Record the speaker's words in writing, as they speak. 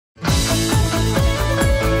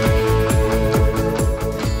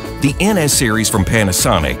The NS series from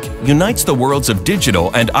Panasonic unites the worlds of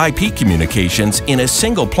digital and IP communications in a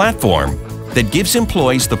single platform that gives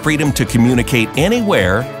employees the freedom to communicate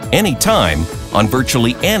anywhere, anytime, on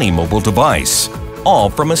virtually any mobile device, all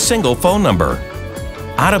from a single phone number.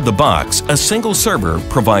 Out of the box, a single server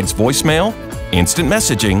provides voicemail, instant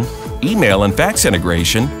messaging, email and fax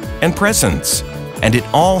integration, and presence. And it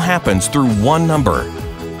all happens through one number.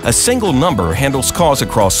 A single number handles calls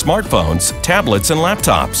across smartphones, tablets, and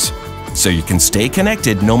laptops, so you can stay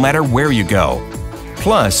connected no matter where you go.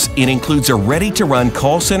 Plus, it includes a ready-to-run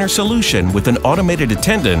call center solution with an automated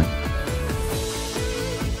attendant,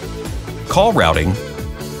 call routing,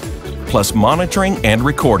 plus monitoring and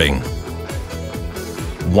recording.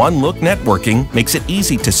 One-look networking makes it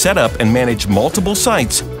easy to set up and manage multiple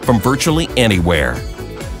sites from virtually anywhere.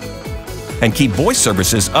 And keep voice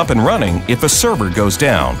services up and running if a server goes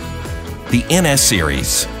down. The NS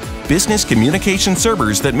series. Business communication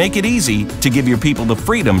servers that make it easy to give your people the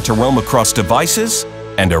freedom to roam across devices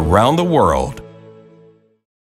and around the world.